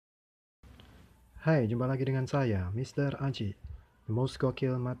Hai, jumpa lagi dengan saya, Mr. Aji, the most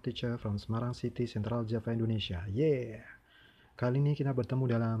gokil math teacher from Semarang City, Central Java, Indonesia. Yeah! Kali ini kita bertemu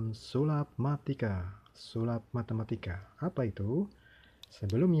dalam Sulapmatika, sulap matematika. Apa itu?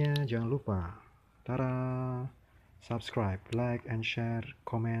 Sebelumnya, jangan lupa, subscribe, like, and share,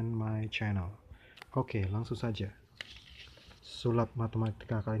 comment my channel. Oke, langsung saja. Sulap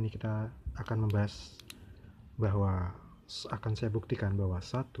matematika kali ini kita akan membahas bahwa akan saya buktikan bahwa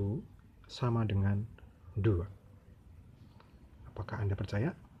 1 sama dengan 2. Apakah Anda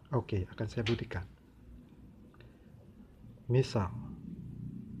percaya? Oke, akan saya buktikan. Misal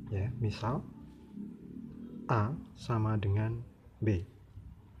A sama dengan B.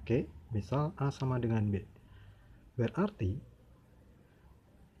 Oke, misal A sama dengan B. Berarti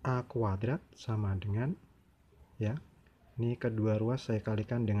A kuadrat sama dengan, ini kedua ruas saya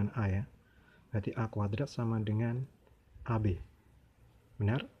kalikan dengan A ya. Berarti A kuadrat sama dengan AB.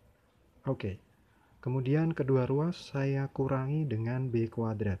 Benar? Oke. Kemudian kedua ruas saya kurangi dengan B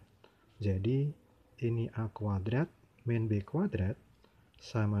kuadrat. Jadi ini A kuadrat min B kuadrat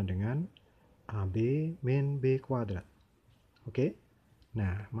sama dengan AB min B kuadrat. Oke?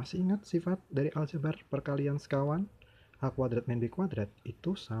 Nah, masih ingat sifat dari aljabar perkalian sekawan? A kuadrat min B kuadrat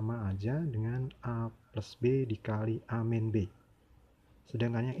itu sama aja dengan A plus B dikali A min B.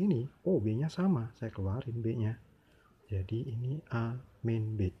 Sedangkan yang ini, B-nya sama. Saya keluarin B-nya. Jadi ini A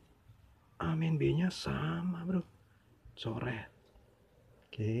min B. A min B-nya sama, bro. Coret.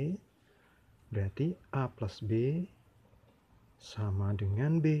 Oke. Berarti A plus B sama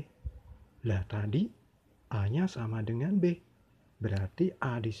dengan B. Lah tadi A-nya sama dengan B. Berarti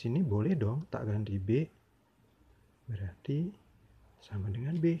A di sini boleh dong tak ganti B. Berarti sama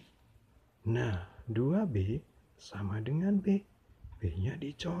dengan B. Nah, 2B sama dengan B. B-nya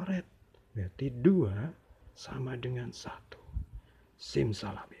dicoret. Berarti 2 sama dengan 1.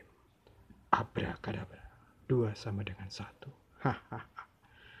 Salabim. Abra kadabra. 2 sama dengan 1. Hahaha.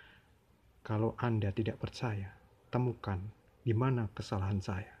 Kalau Anda tidak percaya, temukan di mana kesalahan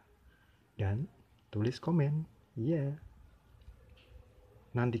saya. Dan tulis komen.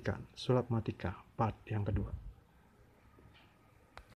 Nantikan Sulapmatika part yang kedua.